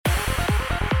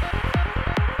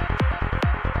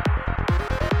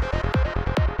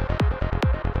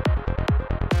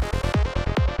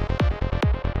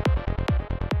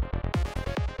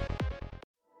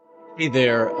Hey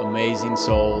there, amazing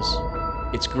souls.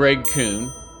 It's Greg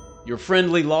Kuhn, your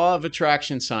friendly law of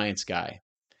attraction science guy,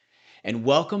 and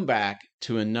welcome back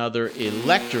to another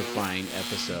electrifying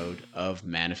episode of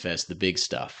Manifest the Big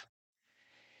Stuff.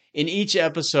 In each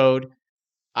episode,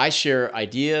 I share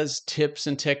ideas, tips,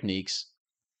 and techniques.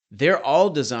 They're all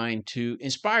designed to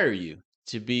inspire you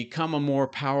to become a more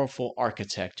powerful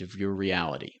architect of your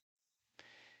reality.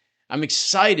 I'm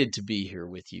excited to be here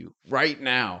with you right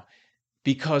now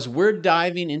because we're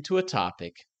diving into a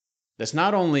topic that's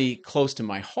not only close to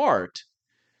my heart,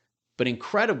 but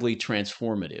incredibly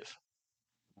transformative: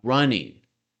 running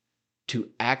to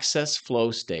access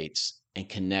flow states and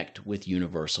connect with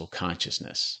universal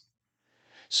consciousness.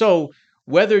 So,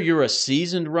 whether you're a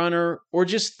seasoned runner or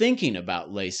just thinking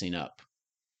about lacing up,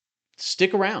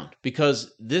 stick around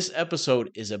because this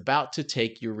episode is about to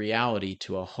take your reality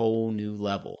to a whole new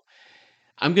level.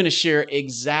 I'm going to share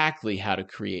exactly how to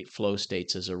create flow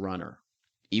states as a runner,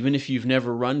 even if you've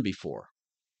never run before.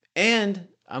 And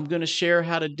I'm going to share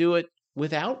how to do it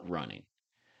without running.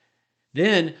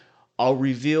 Then I'll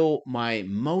reveal my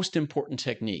most important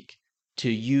technique to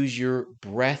use your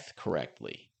breath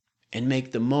correctly and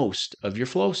make the most of your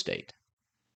flow state.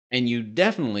 And you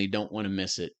definitely don't want to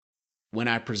miss it when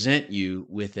I present you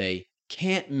with a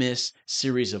can't miss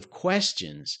series of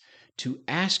questions to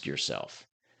ask yourself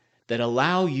that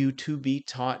allow you to be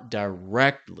taught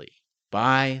directly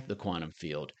by the quantum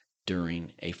field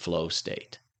during a flow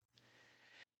state.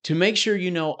 To make sure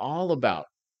you know all about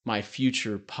my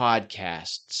future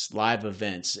podcasts, live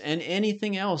events, and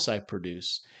anything else I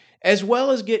produce, as well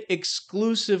as get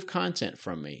exclusive content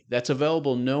from me that's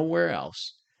available nowhere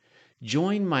else,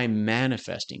 join my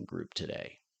manifesting group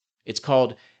today. It's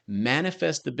called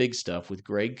Manifest the Big Stuff with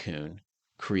Greg Kuhn,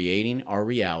 Creating Our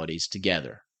Realities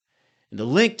Together. And the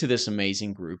link to this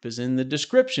amazing group is in the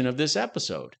description of this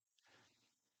episode.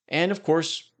 And of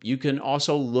course, you can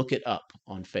also look it up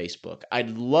on Facebook.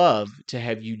 I'd love to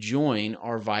have you join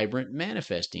our vibrant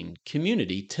manifesting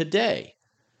community today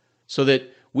so that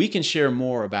we can share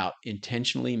more about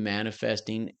intentionally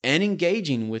manifesting and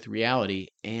engaging with reality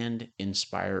and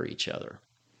inspire each other.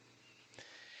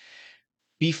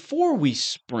 Before we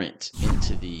sprint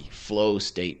into the flow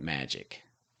state magic,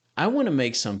 I want to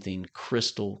make something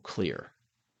crystal clear.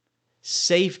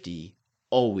 Safety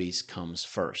always comes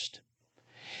first.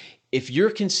 If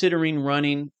you're considering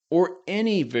running or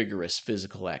any vigorous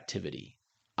physical activity,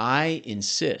 I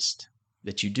insist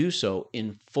that you do so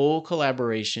in full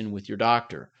collaboration with your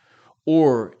doctor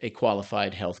or a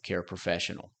qualified healthcare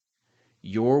professional.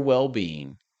 Your well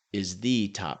being is the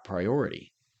top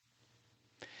priority.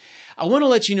 I want to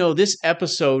let you know this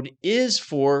episode is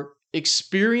for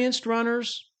experienced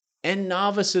runners and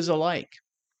novices alike,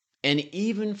 and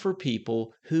even for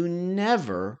people who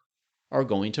never are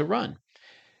going to run.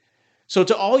 So,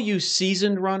 to all you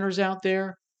seasoned runners out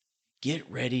there, get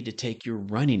ready to take your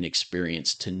running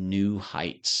experience to new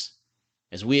heights.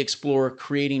 As we explore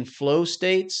creating flow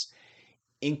states,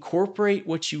 incorporate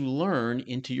what you learn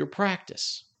into your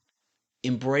practice.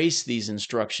 Embrace these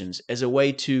instructions as a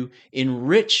way to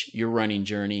enrich your running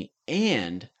journey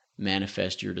and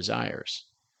manifest your desires.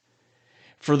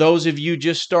 For those of you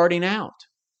just starting out,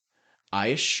 I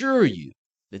assure you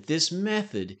that this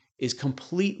method is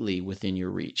completely within your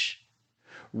reach.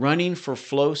 Running for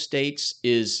flow states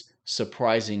is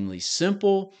surprisingly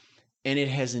simple, and it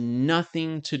has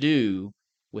nothing to do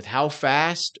with how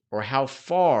fast or how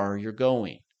far you're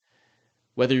going.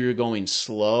 Whether you're going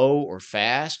slow or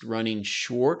fast, running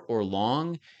short or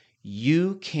long,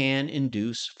 you can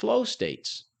induce flow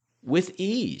states with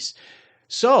ease.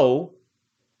 So,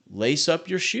 lace up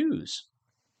your shoes.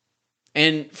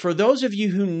 And for those of you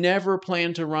who never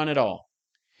plan to run at all,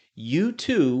 you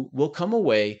too will come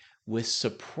away with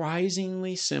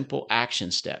surprisingly simple action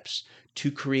steps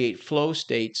to create flow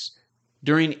states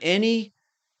during any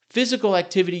physical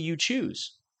activity you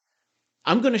choose.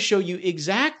 I'm going to show you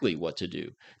exactly what to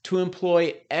do to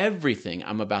employ everything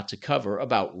I'm about to cover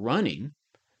about running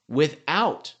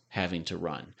without having to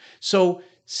run. So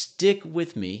stick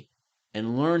with me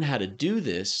and learn how to do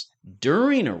this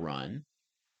during a run.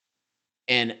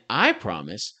 And I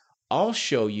promise I'll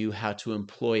show you how to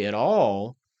employ it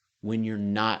all when you're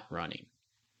not running.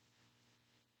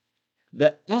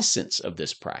 The essence of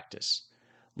this practice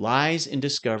lies in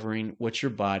discovering what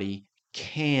your body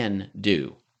can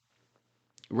do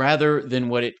rather than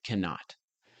what it cannot.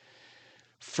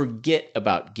 Forget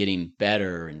about getting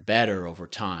better and better over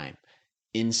time.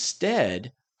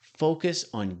 Instead, focus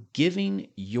on giving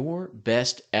your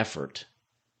best effort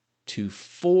to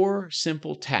 4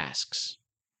 simple tasks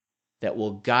that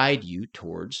will guide you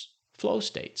towards flow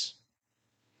states.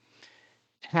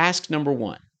 Task number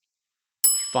 1,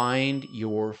 find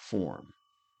your form.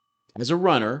 As a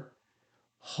runner,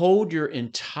 hold your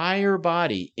entire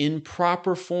body in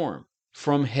proper form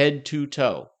from head to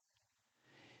toe.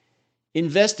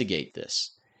 Investigate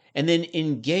this and then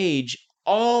engage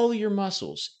all your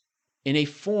muscles in a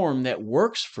form that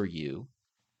works for you.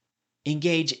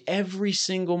 Engage every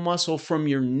single muscle from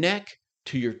your neck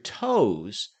to your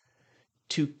toes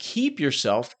to keep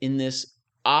yourself in this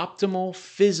optimal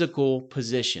physical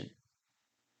position.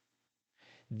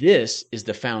 This is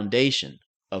the foundation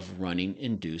of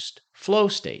running-induced flow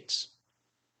states.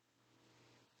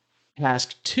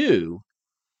 Task 2,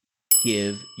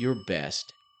 give your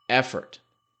best effort.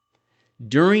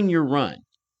 During your run,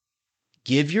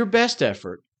 give your best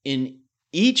effort in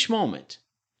each moment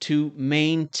to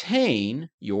maintain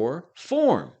your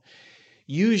form.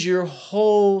 Use your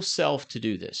whole self to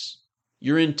do this.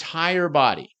 Your entire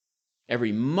body,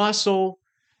 every muscle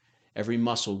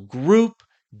group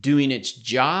doing its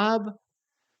job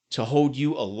to hold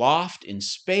you aloft in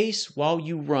space while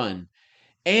you run,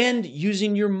 and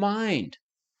using your mind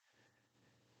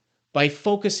by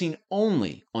focusing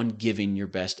only on giving your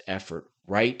best effort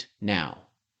right now.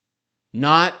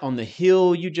 Not on the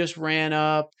hill you just ran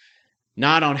up,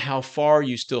 not on how far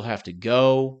you still have to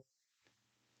go.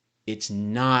 It's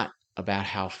not about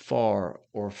how far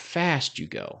or fast you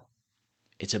go.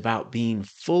 It's about being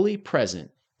fully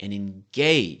present and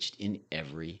engaged in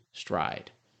every stride.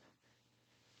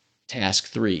 Task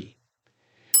 3,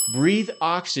 breathe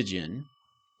oxygen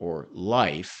or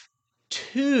life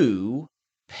to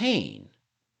pain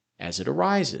as it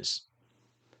arises.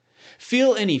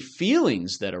 Feel any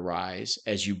feelings that arise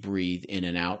as you breathe in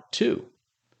and out too.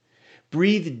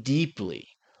 Breathe deeply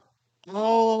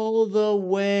all the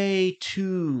way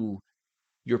to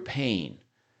your pain,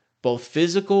 both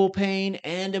physical pain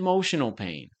and emotional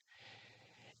pain.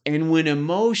 And when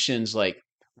emotions like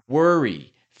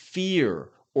worry, fear,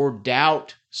 or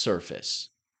doubt surface,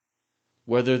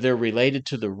 whether they're related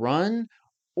to the run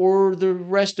or the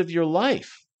rest of your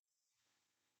life,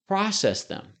 process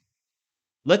them.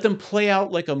 Let them play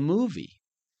out like a movie,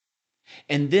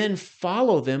 and then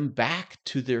follow them back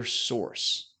to their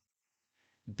source.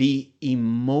 Be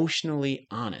emotionally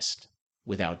honest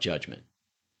without judgment.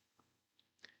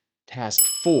 Task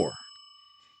 4,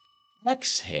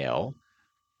 exhale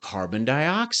carbon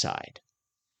dioxide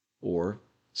or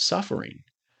suffering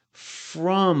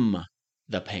from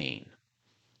the pain.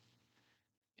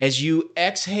 As you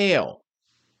exhale,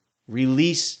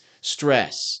 release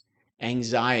stress,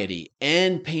 anxiety,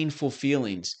 and painful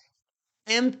feelings.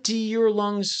 Empty your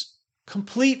lungs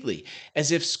completely,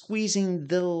 as if squeezing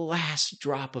the last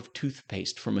drop of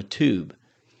toothpaste from a tube.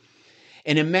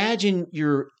 And imagine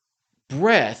your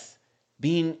breath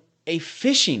being a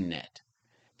fishing net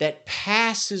that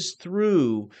passes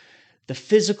through the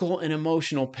physical and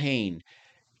emotional pain,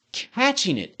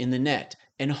 catching it in the net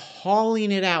and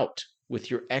hauling it out with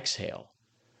your exhale.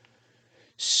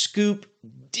 Scoop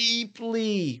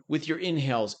deeply with your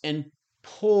inhales and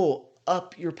pull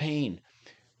up your pain,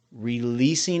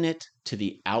 releasing it to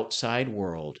the outside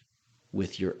world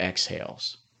with your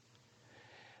exhales.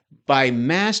 By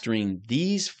mastering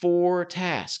these 4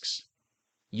 tasks,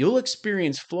 you'll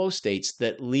experience flow states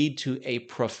that lead to a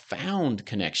profound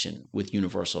connection with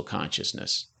universal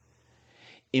consciousness.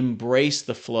 Embrace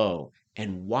the flow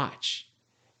and watch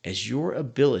as your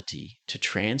ability to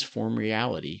transform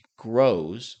reality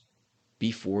grows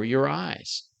before your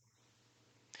eyes.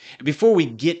 Before we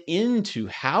get into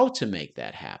how to make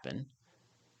that happen,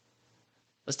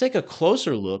 let's take a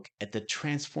closer look at the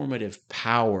transformative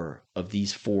power of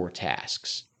these 4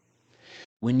 tasks.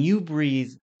 When you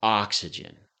breathe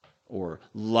oxygen or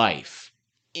life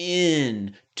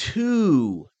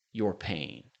into your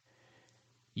pain,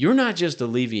 you're not just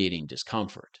alleviating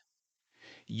discomfort.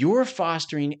 You're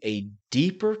fostering a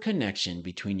deeper connection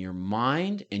between your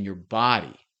mind and your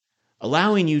body,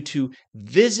 allowing you to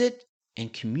visit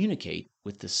and communicate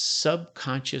with the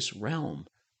subconscious realm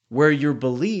where your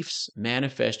beliefs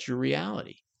manifest your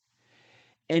reality.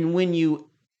 And when you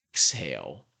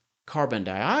exhale carbon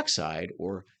dioxide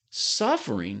or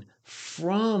suffering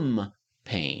from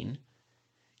pain,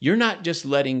 you're not just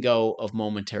letting go of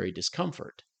momentary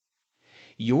discomfort.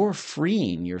 You're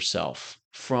freeing yourself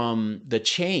from the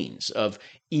chains of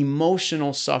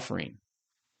emotional suffering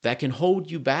that can hold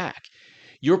you back.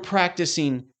 You're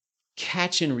practicing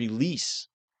catch and release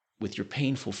with your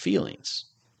painful feelings.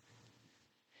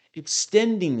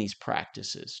 Extending these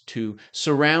practices to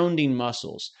surrounding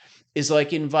muscles is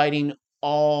like inviting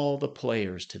all the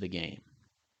players to the game.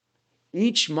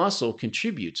 Each muscle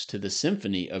contributes to the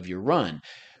symphony of your run,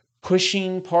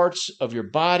 pushing parts of your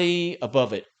body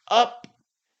above it up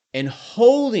and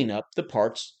holding up the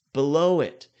parts below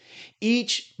it.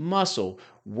 Each muscle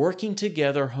working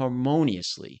together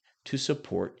harmoniously to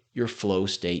support your flow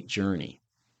state journey.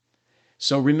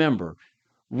 So remember,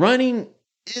 running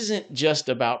isn't just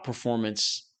about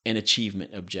performance and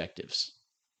achievement objectives.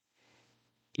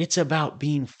 It's about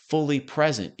being fully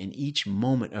present in each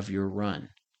moment of your run,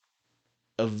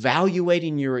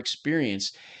 evaluating your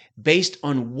experience based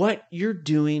on what you're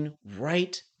doing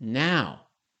right now,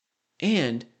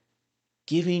 and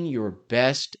giving your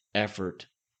best effort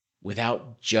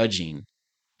without judging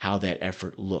how that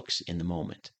effort looks in the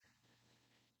moment.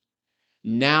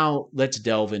 Now, let's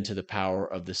delve into the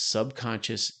power of the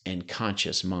subconscious and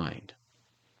conscious mind.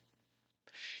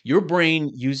 Your brain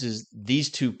uses these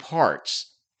two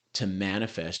parts to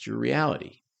manifest your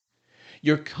reality.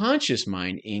 Your conscious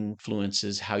mind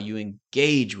influences how you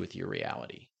engage with your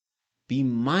reality. Be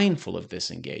mindful of this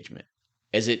engagement,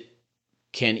 as it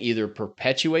can either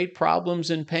perpetuate problems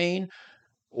and pain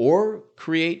or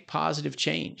create positive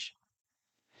change.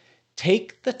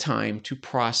 Take the time to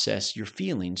process your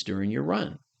feelings during your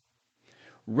run.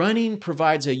 Running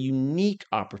provides a unique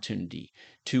opportunity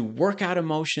to work out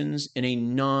emotions in a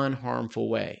non harmful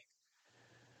way.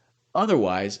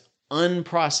 Otherwise,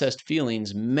 unprocessed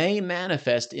feelings may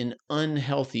manifest in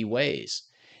unhealthy ways,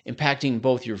 impacting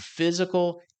both your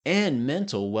physical and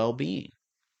mental well being.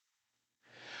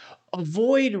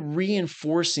 Avoid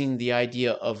reinforcing the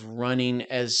idea of running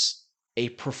as a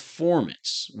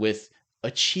performance with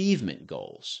achievement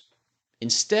goals.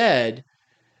 Instead,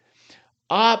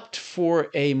 opt for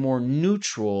a more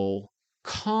neutral,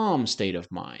 calm state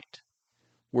of mind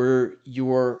where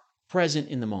you're present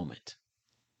in the moment.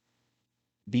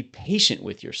 Be patient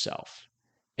with yourself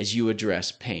as you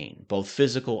address pain, both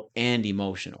physical and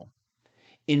emotional.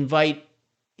 Invite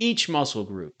each muscle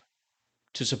group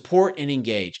to support and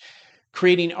engage,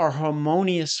 creating a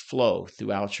harmonious flow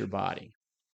throughout your body.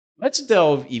 Let's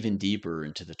delve even deeper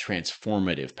into the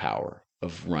transformative power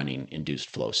of running induced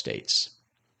flow states.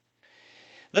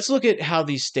 Let's look at how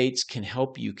these states can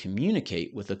help you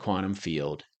communicate with the quantum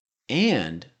field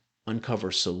and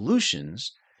uncover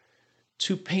solutions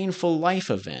to painful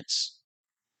life events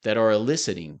that are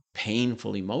eliciting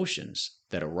painful emotions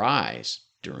that arise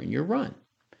during your run.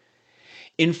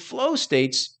 In flow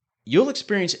states, you'll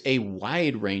experience a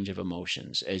wide range of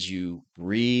emotions as you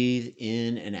breathe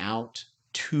in and out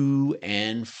to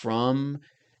and from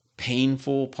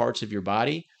painful parts of your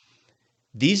body.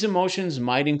 These emotions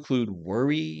might include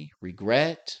worry,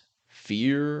 regret,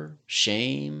 fear,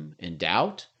 shame, and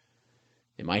doubt.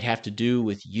 They might have to do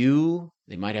with you.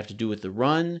 They might have to do with the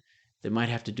run. They might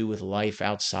have to do with life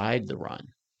outside the run.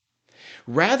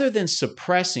 Rather than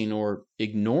suppressing or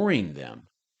ignoring them,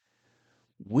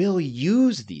 we'll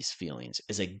use these feelings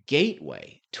as a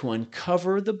gateway to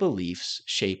uncover the beliefs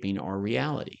shaping our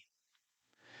reality.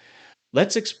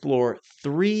 Let's explore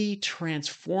 3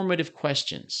 transformative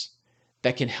questions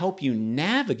that can help you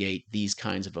navigate these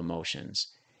kinds of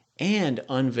emotions and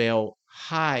unveil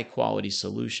high quality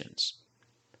solutions.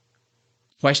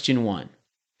 Question 1: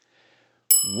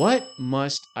 what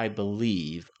must I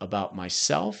believe about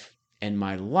myself and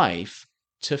my life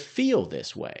to feel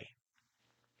this way?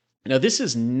 Now, this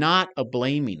is not a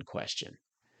blaming question.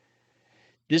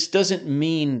 This doesn't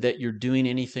mean that you're doing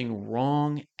anything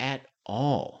wrong at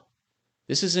all.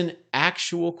 This is an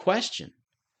actual question,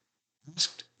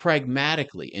 asked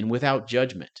pragmatically and without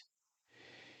judgment.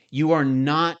 You are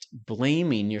not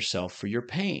blaming yourself for your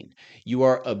pain. You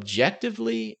are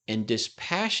objectively and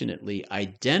dispassionately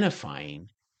identifying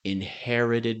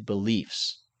inherited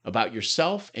beliefs about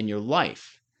yourself and your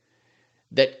life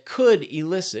that could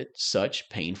elicit such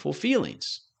painful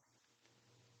feelings.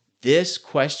 This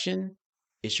question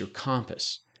is your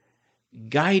compass,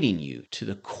 guiding you to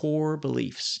the core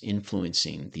beliefs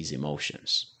influencing these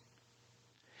emotions.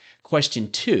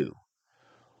 Question 2: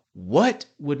 what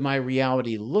would my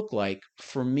reality look like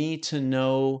for me to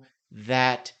know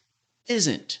that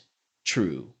isn't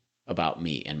true about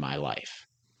me and my life?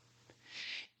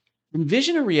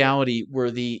 Envision a reality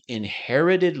where the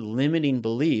inherited limiting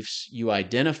beliefs you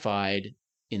identified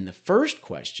in the first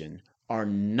question are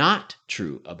not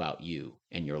true about you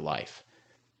and your life.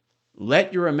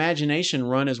 Let your imagination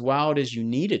run as wild as you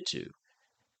need it to,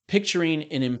 picturing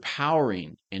an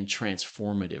empowering and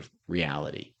transformative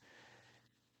reality.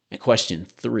 And question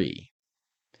 3: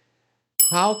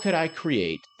 how could I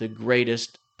create the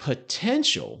greatest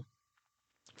potential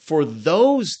for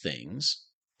those things,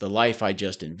 the life I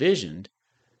just envisioned,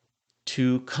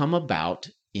 to come about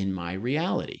in my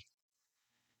reality?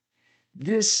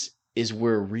 This is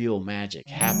where real magic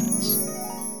happens.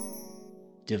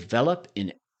 develop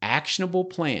an actionable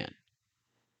plan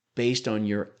based on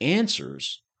your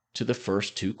answers to the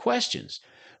first two questions.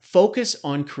 Focus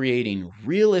on creating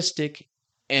realistic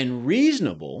and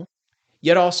reasonable,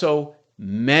 yet also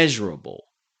measurable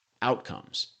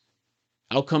outcomes.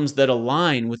 Outcomes that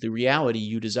align with the reality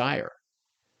you desire.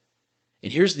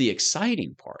 And here's the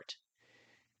exciting part.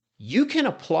 You can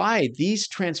apply these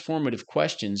transformative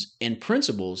questions and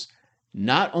principles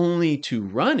not only to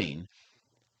running,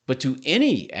 but to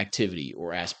any activity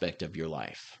or aspect of your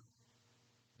life.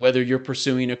 Whether you're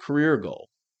pursuing a career goal,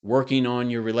 working on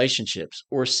your relationships,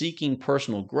 or seeking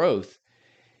personal growth,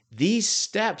 these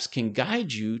steps can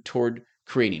guide you toward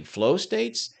creating flow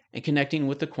states and connecting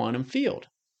with the quantum field.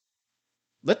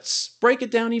 Let's break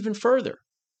it down even further.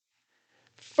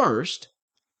 First,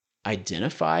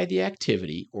 identify the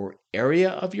activity or area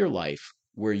of your life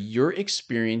where you're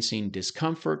experiencing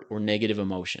discomfort or negative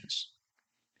emotions.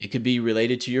 It could be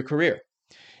related to your career.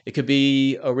 It could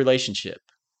be a relationship,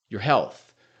 your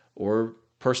health, or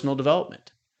personal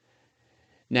development.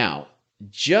 Now,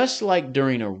 just like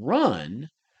during a run,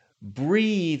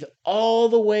 breathe all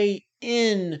the way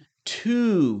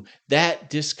into that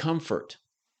discomfort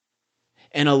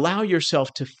and allow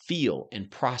yourself to feel and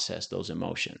process those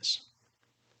emotions.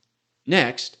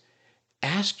 Next,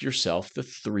 ask yourself the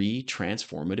three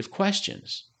transformative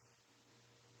questions.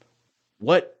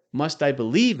 What must I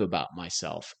believe about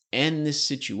myself and this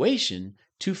situation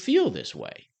to feel this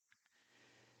way?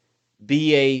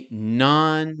 Be a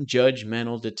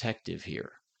non-judgmental detective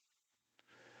here.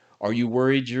 Are you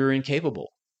worried you're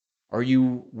incapable? Are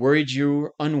you worried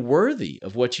you're unworthy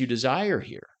of what you desire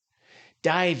here?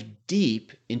 Dive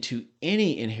deep into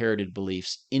any inherited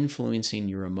beliefs influencing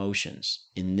your emotions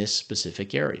in this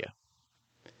specific area.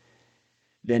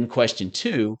 Then question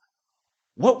 2,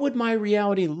 what would my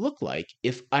reality look like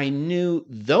if I knew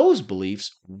those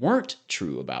beliefs weren't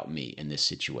true about me in this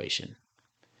situation?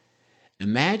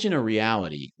 Imagine a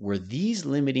reality where these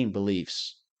limiting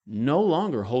beliefs no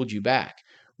longer hold you back,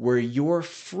 where you're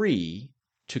free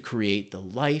to create the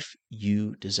life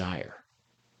you desire.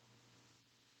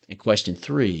 And question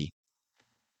 3,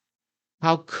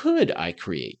 how could I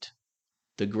create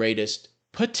the greatest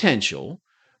potential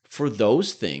for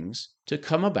those things to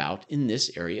come about in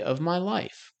this area of my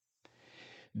life?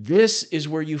 This is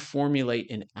where you formulate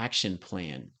an action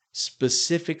plan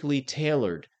specifically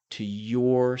tailored to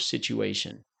your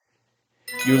situation.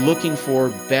 You're looking for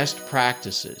best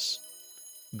practices,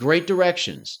 great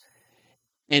directions,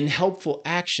 and helpful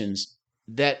actions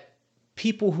that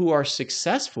people who are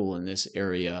successful in this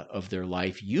area of their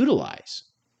life utilize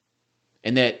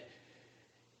and that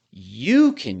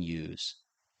you can use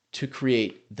to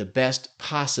create the best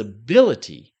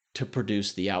possibility to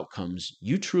produce the outcomes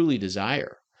you truly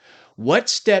desire. What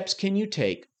steps can you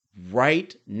take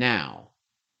right now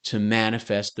to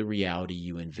manifest the reality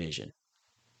you envision?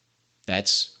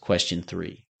 That's question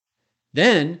 3.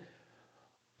 Then,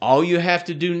 all you have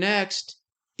to do next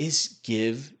is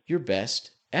give your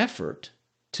best effort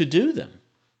to do them.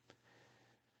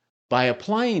 By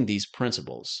applying these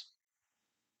principles,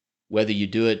 whether you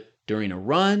do it during a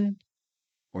run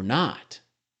or not,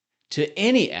 to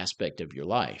any aspect of your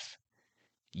life,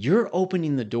 you're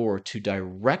opening the door to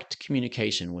direct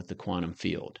communication with the quantum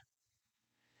field.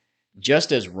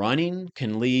 Just as running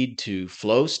can lead to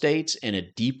flow states and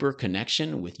a deeper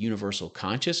connection with universal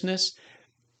consciousness,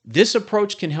 this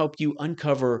approach can help you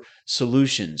uncover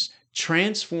solutions,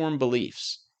 transform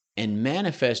beliefs, and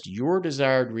manifest your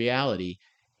desired reality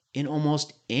in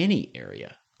almost any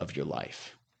area of your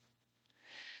life.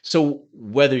 So,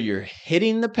 whether you're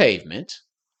hitting the pavement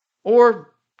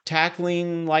or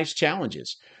tackling life's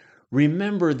challenges,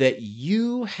 remember that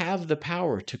you have the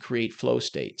power to create flow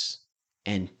states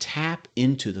and tap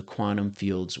into the quantum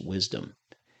field's wisdom.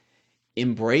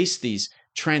 Embrace these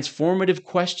transformative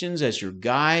questions as your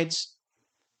guides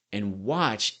and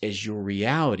watch as your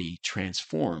reality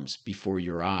transforms before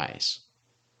your eyes.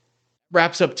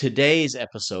 Wraps up today's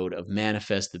episode of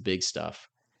Manifest the Big Stuff.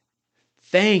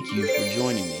 Thank you for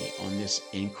joining me on this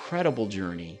incredible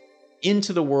journey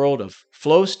into the world of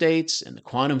flow states and the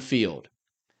quantum field.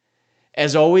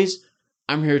 As always,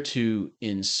 I'm here to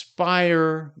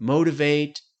inspire,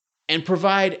 motivate, and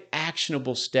provide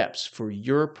actionable steps for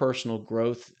your personal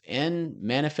growth and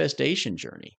manifestation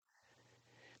journey.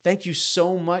 Thank you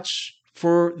so much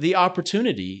for the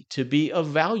opportunity to be of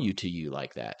value to you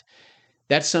like that.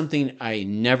 That's something I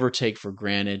never take for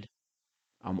granted.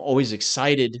 I'm always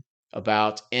excited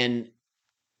about and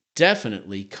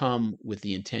definitely come with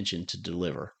the intention to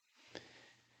deliver.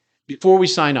 Before we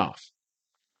sign off,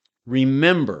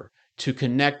 remember to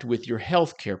connect with your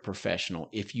healthcare professional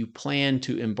if you plan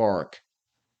to embark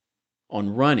on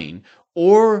running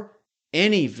or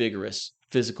any vigorous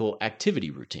physical activity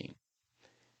routine.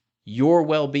 Your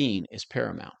well being is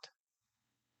paramount.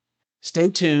 Stay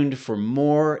tuned for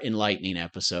more enlightening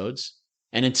episodes.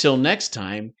 And until next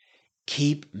time,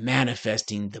 keep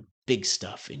manifesting the big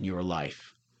stuff in your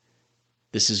life.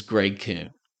 This is Greg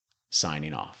Kuhn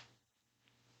signing off.